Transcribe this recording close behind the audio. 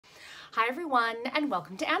Hi everyone and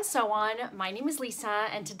welcome to And So On. My name is Lisa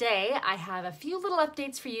and today I have a few little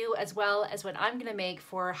updates for you as well as what I'm gonna make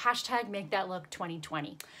for hashtag Make That Look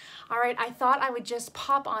 2020. All right, I thought I would just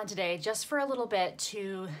pop on today just for a little bit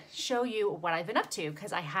to show you what I've been up to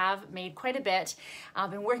because I have made quite a bit.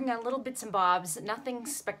 I've been working on little bits and bobs, nothing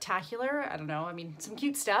spectacular, I don't know, I mean some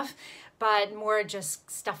cute stuff, but more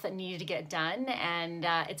just stuff that needed to get done and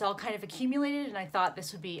it's all kind of accumulated and I thought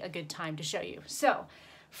this would be a good time to show you. So,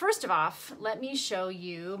 first of all, let me show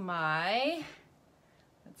you my,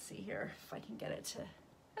 let's see here if I can get it to,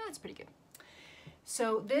 that's pretty good.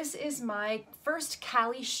 So this is my first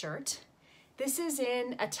Kalle shirt. This is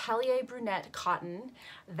in Atelier Brunette cotton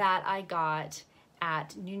that I got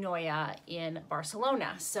at Nunoya in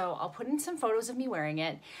Barcelona. So I'll put in some photos of me wearing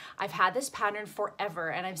it. I've had this pattern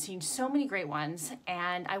forever and I've seen so many great ones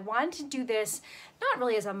and I wanted to do this not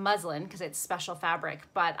really as a muslin because it's special fabric,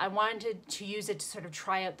 but I wanted to use it to sort of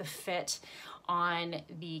try out the fit on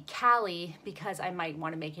the Kalle because I might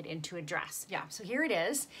want to make it into a dress. Yeah, so here it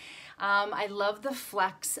is. I love the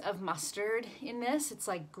flecks of mustard in this. It's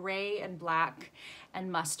like gray and black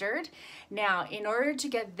and mustard. Now, in order to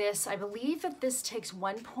get this, I believe that this takes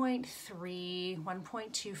 1.3,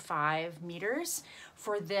 1.25 meters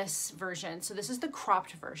for this version. So this is the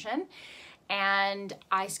cropped version. And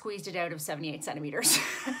I squeezed it out of 78 centimeters.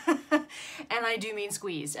 And I do mean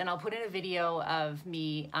squeezed. And I'll put in a video of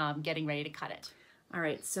me getting ready to cut it. All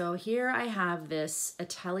right, so here I have this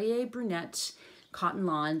Atelier Brunette cotton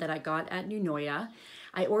lawn that I got at Nunoya.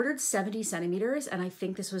 I ordered 70 centimeters and I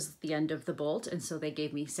think this was the end of the bolt. And so they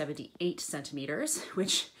gave me 78 centimeters,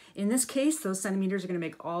 which in this case, those centimeters are gonna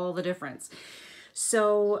make all the difference.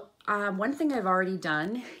 So one thing I've already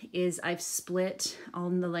done is I've split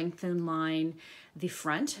on the lengthen line the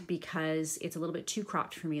front because it's a little bit too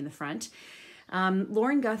cropped for me in the front.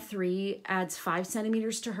 Lauren Guthrie adds 5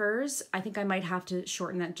 centimeters to hers. I think I might have to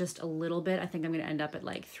shorten that just a little bit. I think I'm gonna end up at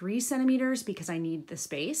like 3 centimeters because I need the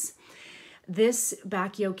space. This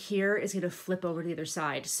back yoke here is gonna flip over to the other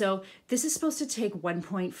side. So this is supposed to take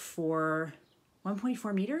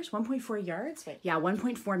 1.4 meters, 1.4 yards? Wait. Yeah,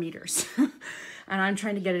 1.4 meters. And I'm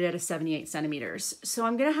trying to get it at a 78 centimeters. So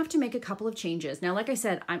I'm gonna have to make a couple of changes. Now, like I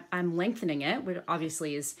said, I'm lengthening it, which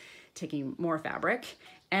obviously is taking more fabric.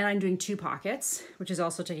 And I'm doing 2 pockets, which is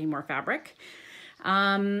also taking more fabric.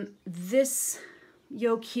 This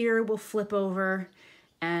yoke here will flip over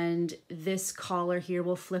and this collar here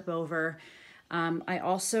will flip over. I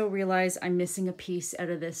also realize I'm missing a piece out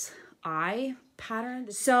of this eye pattern.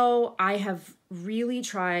 So I have really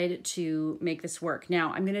tried to make this work.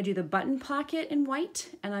 Now I'm gonna do the button placket in white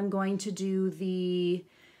and I'm going to do the,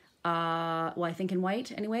 well, I think in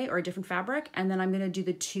white anyway, or a different fabric. And then I'm gonna do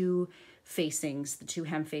the 2 facings, the 2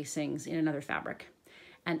 hem facings in another fabric.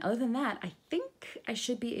 And other than that, I think I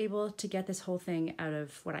should be able to get this whole thing out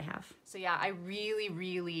of what I have. So yeah, I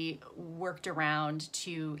really worked around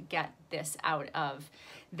to get this out of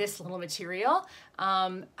this little material.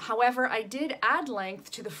 However, I did add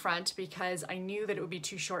length to the front because I knew that it would be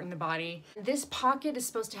too short in the body. This pocket is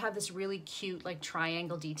supposed to have this really cute like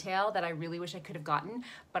triangle detail that I really wish I could have gotten,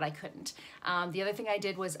 but I couldn't. The other thing I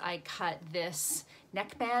did was I cut this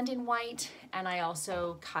neckband in white and I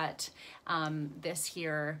also cut this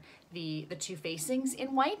here, the 2 facings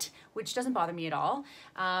in white, which doesn't bother me at all.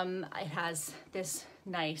 It has this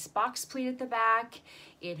nice box pleat at the back.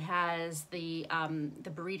 It has the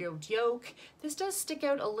burrito yoke. This does stick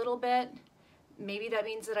out a little bit. Maybe that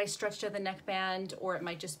means that I stretched out the neckband, or it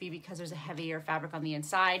might just be because there's a heavier fabric on the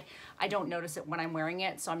inside. I don't notice it when I'm wearing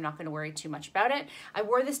it, so I'm not gonna worry too much about it. I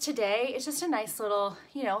wore this today. It's just a nice little,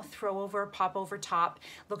 you know, throw over, pop over top.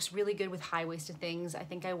 Looks really good with high-waisted things. I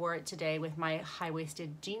think I wore it today with my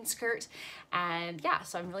high-waisted jean skirt. And yeah,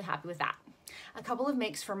 so I'm really happy with that. A couple of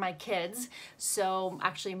makes for my kids, so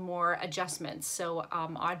actually more adjustments. So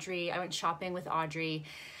Audrey, I went shopping with Audrey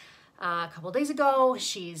a couple of days ago.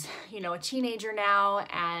 She's, you know, a teenager now,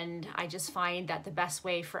 and I just find that the best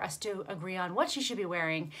way for us to agree on what she should be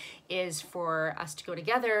wearing is for us to go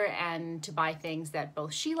together and to buy things that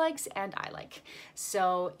both she likes and I like.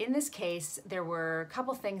 So in this case, there were a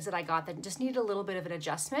couple things that I got that just needed a little bit of an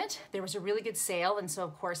adjustment. There was a really good sale, and so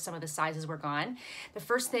of course some of the sizes were gone. The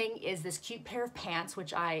first thing is this cute pair of pants,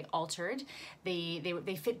 which I altered.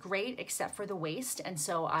 They fit great except for the waist, and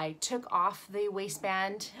so I took off the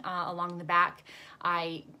waistband along the back.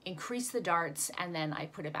 I increased the darts and then I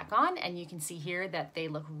put it back on, and you can see here that they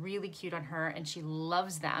look really cute on her and she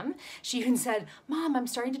loves them. She even said, "Mom, I'm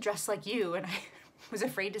starting to dress like you," and I was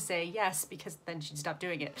afraid to say yes because then she'd stop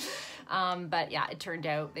doing it. But yeah, they turned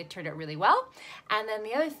out really well. And then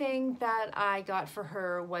the other thing that I got for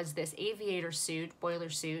her was this aviator suit, boiler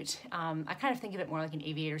suit. I kind of think of it more like an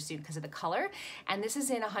aviator suit because of the color. And this is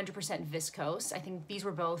in 100% viscose. I think these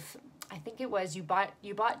were both, I think it was you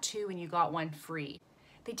bought two and you got one free.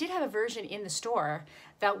 They did have a version in the store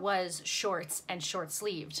that was shorts and short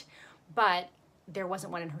sleeved, but there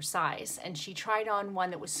wasn't one in her size. And she tried on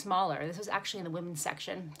one that was smaller. This was actually in the women's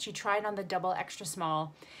section. She tried on the double extra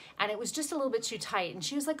small and it was just a little bit too tight. And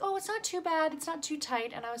she was like, oh, it's not too bad. It's not too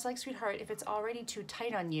tight. And I was like, sweetheart, if it's already too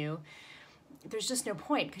tight on you, there's just no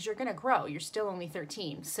point because you're gonna grow. You're still only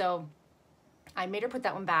 13. So I made her put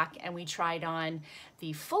that one back and we tried on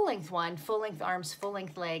the full length one, full length arms, full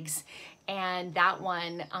length legs. And that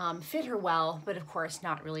one fit her well, but of course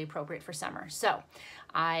not really appropriate for summer. So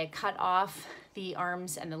I cut off the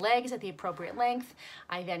arms and the legs at the appropriate length.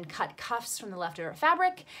 I then cut cuffs from the leftover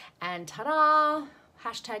fabric and ta-da,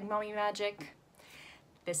 hashtag mommy magic.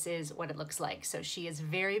 This is what it looks like. So she is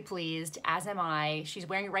very pleased, as am I. She's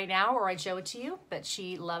wearing it right now, or I'd show it to you, but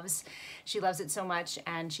she loves it so much,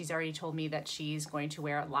 and she's already told me that she's going to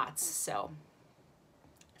wear it lots, so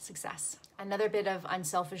success. Another bit of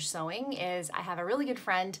unselfish sewing is I have a really good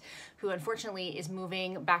friend who unfortunately is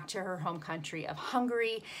moving back to her home country of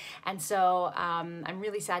Hungary. And so I'm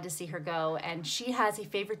really sad to see her go. And she has a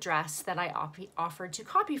favorite dress that I offered to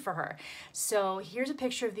copy for her. So here's a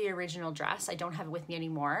picture of the original dress. I don't have it with me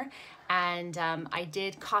anymore. And I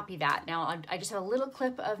did copy that. Now I just have a little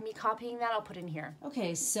clip of me copying that. I'll put in here.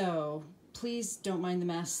 Okay, so please don't mind the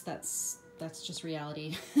mess. That's just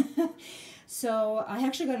reality. So I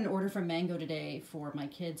actually got an order from Mango today for my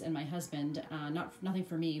kids and my husband. Nothing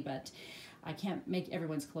for me, but I can't make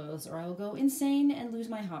everyone's clothes or I will go insane and lose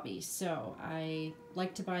my hobby. So I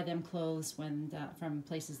like to buy them clothes from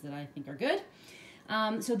places that I think are good.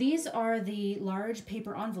 So these are the large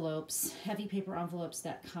paper envelopes, heavy paper envelopes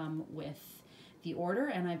that come with the order,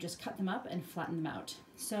 and I've just cut them up and flattened them out.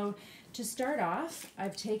 So to start off,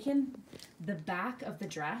 I've taken the back of the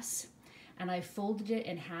dress and I folded it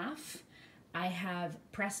in half. I have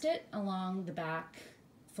pressed it along the back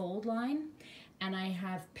fold line and I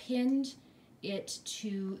have pinned it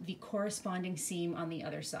to the corresponding seam on the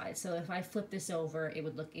other side. So if I flip this over, it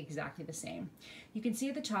would look exactly the same. You can see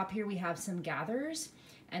at the top here we have some gathers,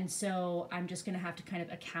 and so I'm just gonna have to kind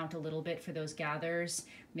of account a little bit for those gathers,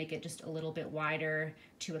 make it just a little bit wider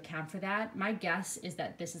to account for that. My guess is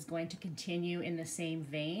that this is going to continue in the same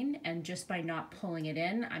vein, and just by not pulling it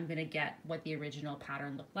in, I'm gonna get what the original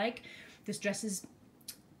pattern looked like. This dress is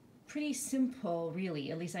pretty simple,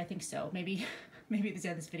 really, at least I think so. Maybe at the end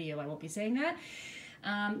of this video I won't be saying that.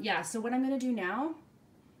 Yeah, so what I'm gonna do now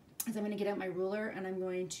is I'm gonna get out my ruler and I'm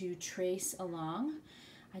going to trace along.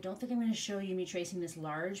 I don't think I'm gonna show you me tracing this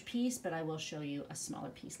large piece, but I will show you a smaller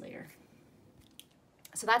piece later.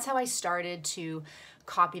 So that's how I started to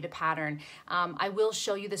copy the pattern. I will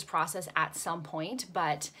show you this process at some point,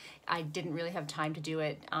 but I didn't really have time to do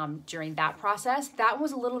it during that process. That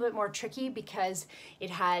was a little bit more tricky because it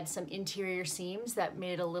had some interior seams that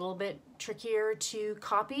made it a little bit trickier to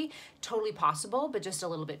copy. Totally possible, but just a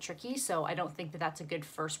little bit tricky. So I don't think that that's a good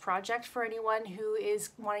first project for anyone who is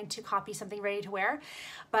wanting to copy something ready to wear.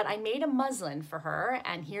 But I made a muslin for her,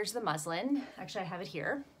 and here's the muslin. Actually, I have it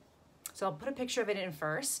here. So I'll put a picture of it in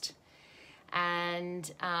first.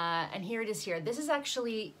 And here it is here. This is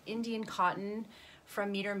actually Indian cotton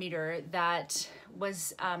from MeterMeter that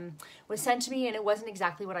was sent to me, and it wasn't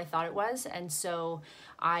exactly what I thought it was. And so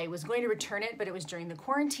I was going to return it, but it was during the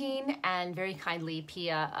quarantine, and very kindly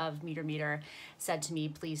Pia of MeterMeter said to me,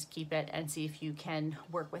 please keep it and see if you can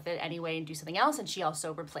work with it anyway and do something else. And she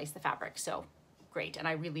also replaced the fabric. So great. And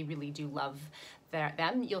I really, really do love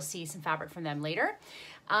them. You'll see some fabric from them later.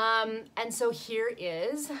 And so here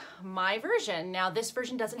is my version. Now this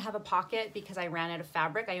version doesn't have a pocket because I ran out of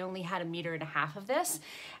fabric. I only had 1.5 meters of this.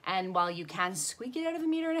 And while you can squeak it out of 1.5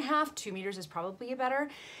 meters, 2 meters is probably better.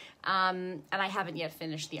 And I haven't yet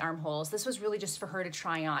finished the armholes. This was really just for her to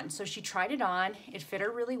try on. So she tried it on, it fit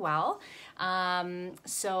her really well.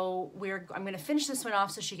 So I'm gonna finish this one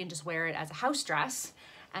off so she can just wear it as a house dress.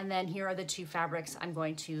 And then here are the 2 fabrics I'm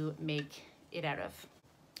going to make it out of.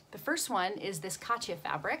 The first one is this Katia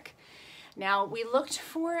Fabric. Now we looked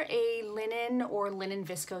for a linen or linen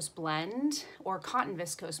viscose blend or cotton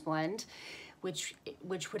viscose blend, which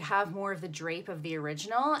would have more of the drape of the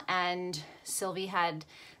original, and Sylvie had,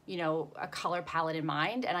 you know, a color palette in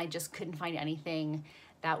mind, and I just couldn't find anything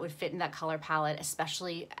that would fit in that color palette,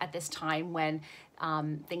 especially at this time when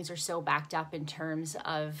things are so backed up in terms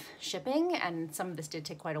of shipping, and some of this did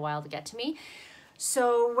take quite a while to get to me.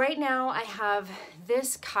 So right now I have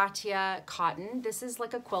this Katia cotton. This is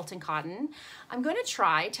like a quilting cotton. I'm going to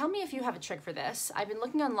try, tell me if you have a trick for this. I've been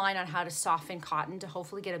looking online on how to soften cotton to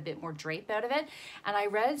hopefully get a bit more drape out of it. And I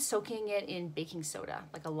read soaking it in baking soda,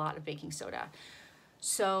 like a lot of baking soda.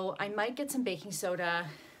 So I might get some baking soda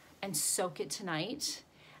and soak it tonight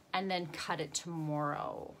and then cut it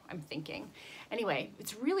tomorrow, I'm thinking. Anyway,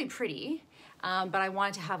 it's really pretty. But I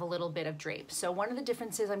wanted to have a little bit of drape. So one of the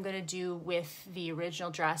differences I'm going to do with the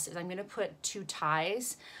original dress is I'm going to put 2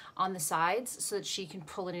 ties on the sides so that she can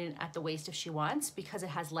pull it in at the waist if she wants, because it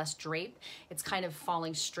has less drape. It's kind of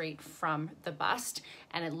falling straight from the bust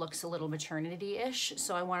and it looks a little maternity-ish.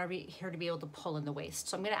 So I want her to be able to pull in the waist.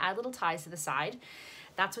 So I'm going to add little ties to the side.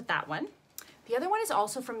 That's with that one. The other one is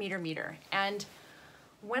also from MeterMeter. And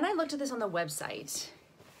when I looked at this on the website,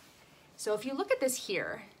 so if you look at this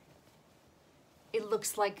here, it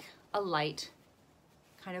looks like a light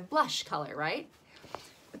kind of blush color, right?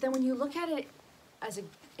 But then when you look at it as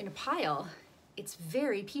in a pile, it's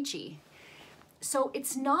very peachy. So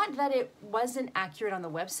it's not that it wasn't accurate on the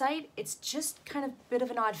website, it's just kind of a bit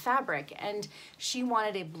of an odd fabric. And she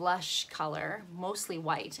wanted a blush color, mostly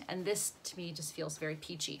white, and this to me just feels very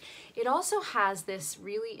peachy. It also has this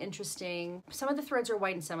really interesting, some of the threads are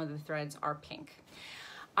white and some of the threads are pink.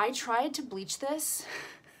 I tried to bleach this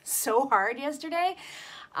so hard yesterday.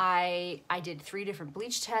 I did 3 different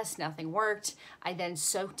bleach tests, nothing worked. I then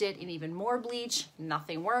soaked it in even more bleach,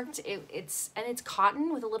 nothing worked. It's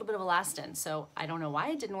cotton with a little bit of elastin, so I don't know why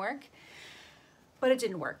it didn't work, but it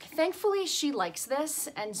didn't work. Thankfully, she likes this,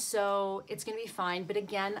 and so it's gonna be fine. But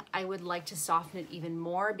again, I would like to soften it even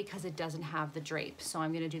more because it doesn't have the drape. So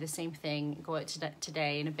I'm gonna do the same thing, go out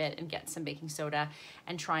today in a bit and get some baking soda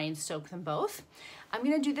and try and soak them both. I'm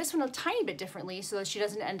gonna do this one a tiny bit differently so that she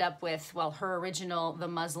doesn't end up with, well, her original, the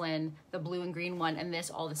muslin, the blue and green one, and this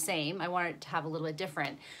all the same. I want it to have a little bit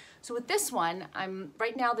different. So with this one,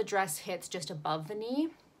 right now the dress hits just above the knee.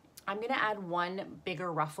 I'm gonna add 1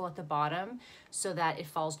 bigger ruffle at the bottom so that it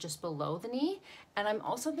falls just below the knee. And I'm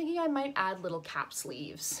also thinking I might add little cap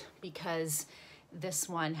sleeves because this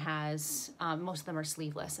one has, most of them are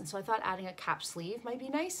sleeveless. And so I thought adding a cap sleeve might be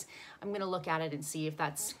nice. I'm gonna look at it and see if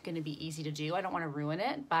that's gonna be easy to do. I don't wanna ruin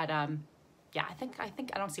it, but yeah,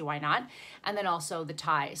 I don't see why not. And then also the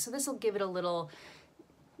ties. So this will give it a little,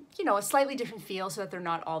 you know, a slightly different feel so that they're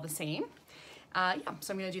not all the same. Yeah,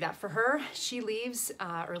 so I'm gonna do that for her. She leaves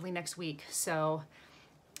early next week, so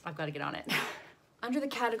I've gotta get on it. Under the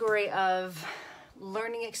category of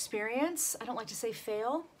learning experience, I don't like to say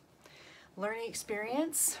fail, learning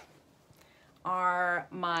experience are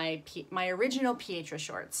my original Pietra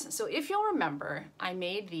shorts. So if you'll remember, I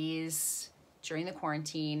made these during the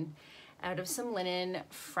quarantine out of some linen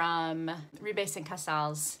from Ribes and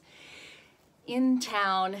Casals in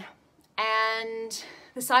town, and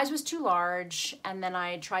the size was too large, and then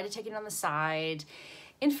I tried to take it on the side.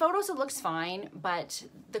 In photos it looks fine, but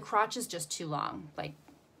the crotch is just too long, like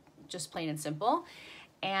just plain and simple.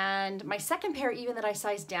 And my second pair, even that I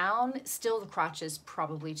sized down, still the crotch is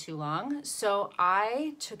probably too long. So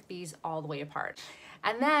I took these all the way apart.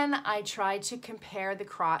 And then I tried to compare the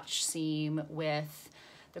crotch seam with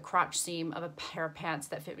the crotch seam of a pair of pants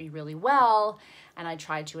that fit me really well. And I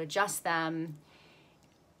tried to adjust them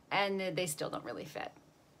and they still don't really fit.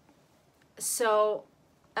 So,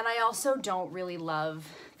 and I also don't really love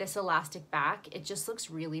this elastic back. It just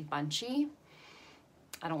looks really bunchy.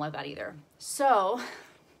 I don't love that either. So,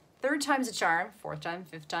 3rd time's a charm, 4th time,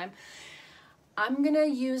 5th time. I'm gonna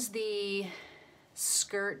use the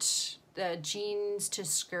skirt, the jeans to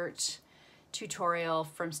skirt tutorial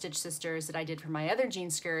from Stitch Sisters that I did for my other jean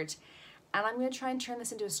skirt, and I'm gonna try and turn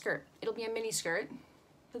this into a skirt. It'll be a mini skirt,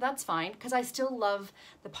 but that's fine because I still love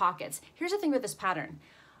the pockets. Here's the thing with this pattern.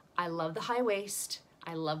 I love the high waist,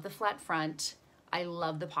 I love the flat front, I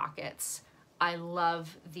love the pockets, I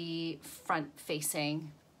love the front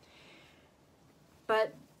facing,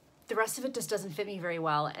 but the rest of it just doesn't fit me very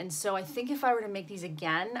well. And so I think if I were to make these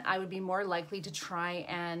again, I would be more likely to try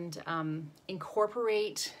and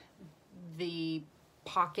incorporate the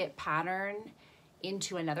pocket pattern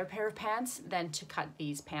into another pair of pants than to cut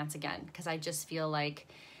these pants again, because I just feel like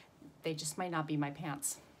they just might not be my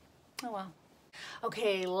pants. Oh well.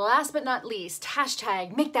 Okay, last but not least,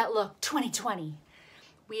 hashtag make that look 2020.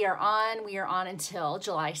 We are on until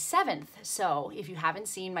July 7th. So if you haven't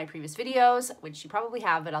seen my previous videos, which you probably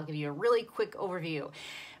have, but I'll give you a really quick overview.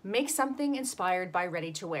 Make something inspired by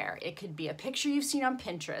ready to wear. It could be a picture you've seen on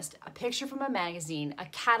Pinterest, a picture from a magazine, a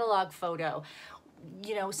catalog photo,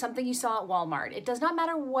 you know, something you saw at Walmart. It does not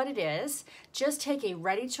matter what it is. Just take a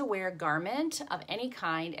ready to wear garment of any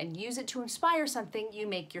kind and use it to inspire something you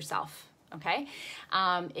make yourself. okay?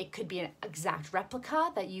 It could be an exact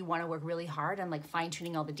replica that you want to work really hard on, like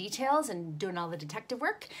fine-tuning all the details and doing all the detective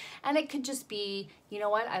work. And it could just be, you know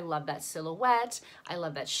what, I love that silhouette, I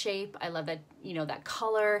love that shape, I love that, you know, that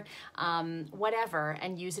color, whatever,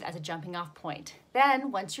 and use it as a jumping off point.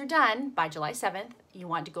 Then once you're done, by July 7th, you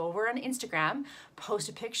want to go over on Instagram, post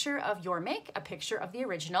a picture of your make, a picture of the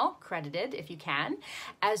original, credited if you can,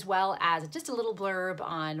 as well as just a little blurb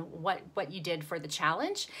on what you did for the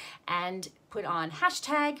challenge, and put on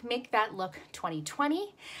hashtag make that look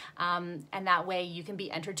 2020, and that way you can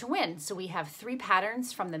be entered to win. So we have 3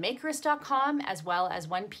 patterns from themakerist.com, as well as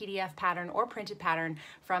 1 PDF pattern or printed pattern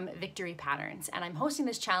from Victory Patterns. And I'm hosting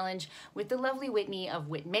this challenge with the lovely Whitney of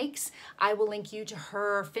Whit Makes. I will link you to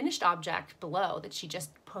her finished object below that she just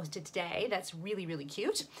posted today. That's really, really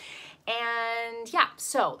cute. And yeah,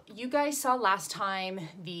 so you guys saw last time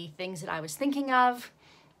the things that I was thinking of.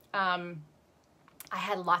 I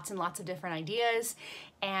had lots and lots of different ideas,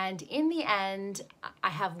 and in the end, I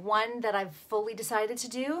have one that I've fully decided to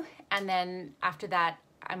do, and then after that,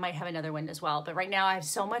 I might have another one as well. But right now I have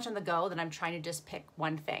so much on the go that I'm trying to just pick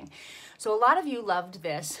one thing. So a lot of you loved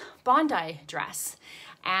this Bondi dress,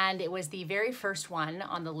 and it was the very first one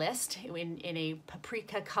on the list in a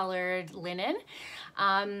paprika colored linen.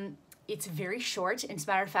 It's very short. As a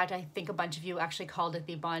matter of fact, I think a bunch of you actually called it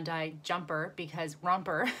the Bondi jumper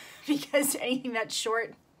romper, because anything that's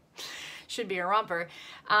short should be a romper.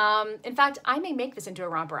 In fact, I may make this into a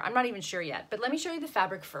romper. I'm not even sure yet, but let me show you the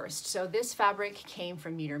fabric first. So this fabric came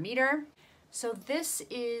from MeterMeter. So this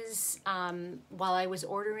is, while I was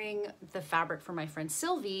ordering the fabric for my friend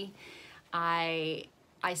Sylvie, I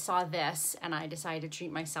saw this and I decided to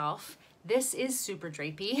treat myself. This is super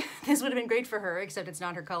drapey. This would have been great for her, except it's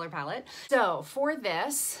not her color palette. So for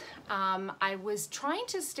this, I was trying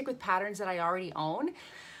to stick with patterns that I already own,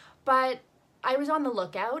 but I was on the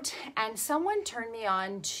lookout and someone turned me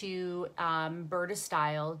on to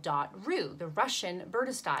BurdaStyle.ru, the Russian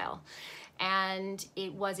BurdaStyle. And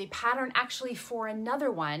it was a pattern actually for another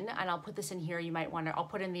one, and I'll put this in here, you might wonder, I'll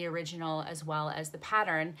put in the original as well as the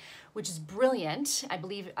pattern, which is brilliant. I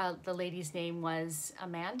believe the lady's name was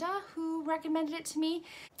Amanda who recommended it to me.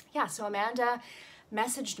 Yeah, so Amanda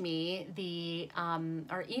messaged me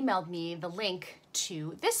or emailed me the link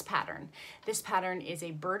to this pattern. This pattern is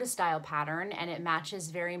a BurdaStyle pattern, and it matches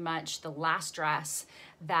very much the last dress,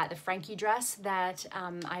 the Frankie dress that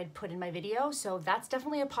I had put in my video. So that's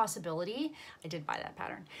definitely a possibility. I did buy that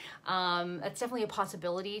pattern. That's definitely a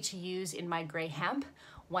possibility to use in my gray hemp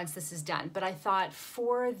once this is done. But I thought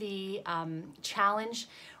for the challenge,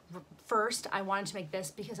 first, I wanted to make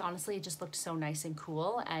this because honestly, it just looked so nice and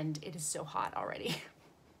cool, and it is so hot already.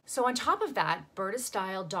 So on top of that,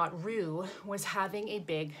 BurdaStyle.ru was having a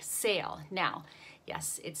big sale. Now,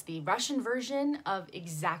 yes, it's the Russian version of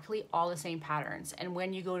exactly all the same patterns. And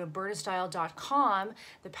when you go to BurdaStyle.com,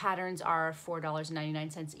 the patterns are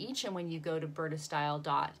 $4.99 each. And when you go to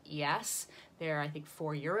BurdaStyle.es, they're, I think,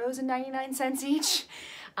 €4.99 each.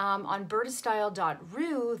 On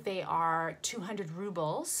BurdaStyle.ru, they are 200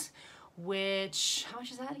 rubles, which, how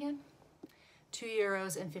much is that again?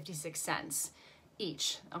 €2.56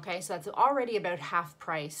 each. Okay, so that's already about half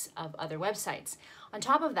price of other websites. On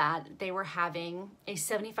top of that, they were having a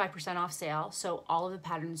 75% off sale, so all of the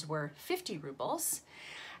patterns were 50 rubles.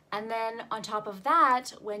 And then on top of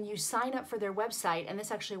that, when you sign up for their website, and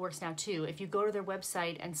this actually works now too, if you go to their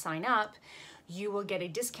website and sign up, you will get a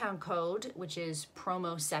discount code, which is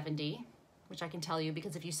promo70, which I can tell you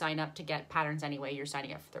because if you sign up to get patterns anyway, you're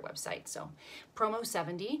signing up for their website. So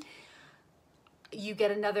promo70, you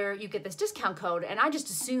get this discount code, and I just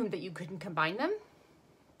assumed that you couldn't combine them.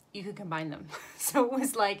 You could combine them. So it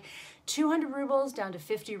was like 200 rubles down to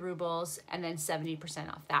 50 rubles and then 70%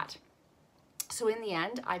 off that. So in the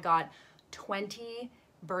end, I got 20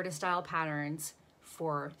 BurdaStyle patterns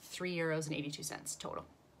for €3.82 total.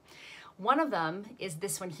 One of them is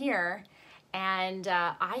this one here, and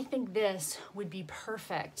I think this would be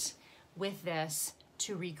perfect with this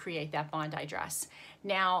to recreate that Bondi dress.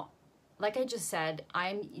 Now, like I just said,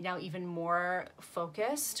 I'm now even more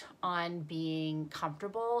focused on being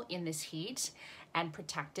comfortable in this heat and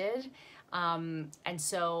protected. And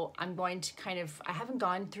so I'm going to I haven't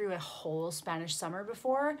gone through a whole Spanish summer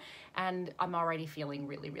before, and I'm already feeling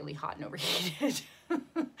really, really hot and overheated.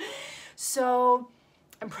 So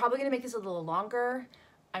I'm probably gonna make this a little longer.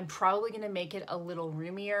 I'm probably gonna make it a little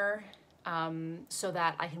roomier, so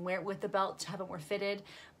that I can wear it with the belt to have it more fitted,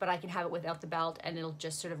 but I can have it without the belt and it'll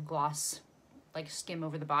just sort of gloss, like skim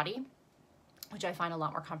over the body, which I find a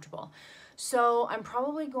lot more comfortable. So I'm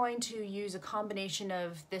probably going to use a combination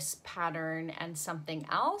of this pattern and something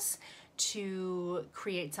else to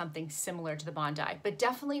create something similar to the Bondi, but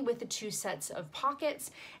definitely with the 2 sets of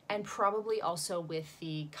pockets and probably also with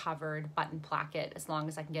the covered button placket, as long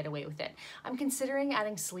as I can get away with it. I'm considering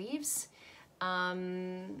adding sleeves.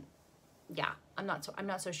 Yeah, I'm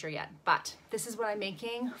not so sure yet, but this is what I'm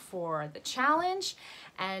making for the challenge.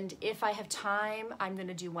 And if I have time, I'm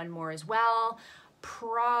gonna do one more as well.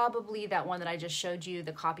 Probably that one that I just showed you,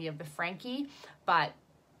 the copy of the Frankie, but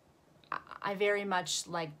I very much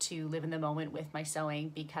like to live in the moment with my sewing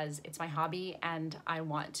because it's my hobby and I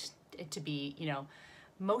want it to be, you know,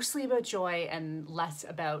 mostly about joy and less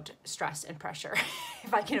about stress and pressure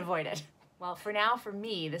if I can avoid it. Well, for now, for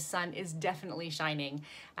me, the sun is definitely shining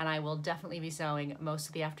and I will definitely be sewing most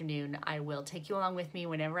of the afternoon. I will take you along with me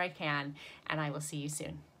whenever I can, and I will see you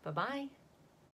soon. Bye-bye.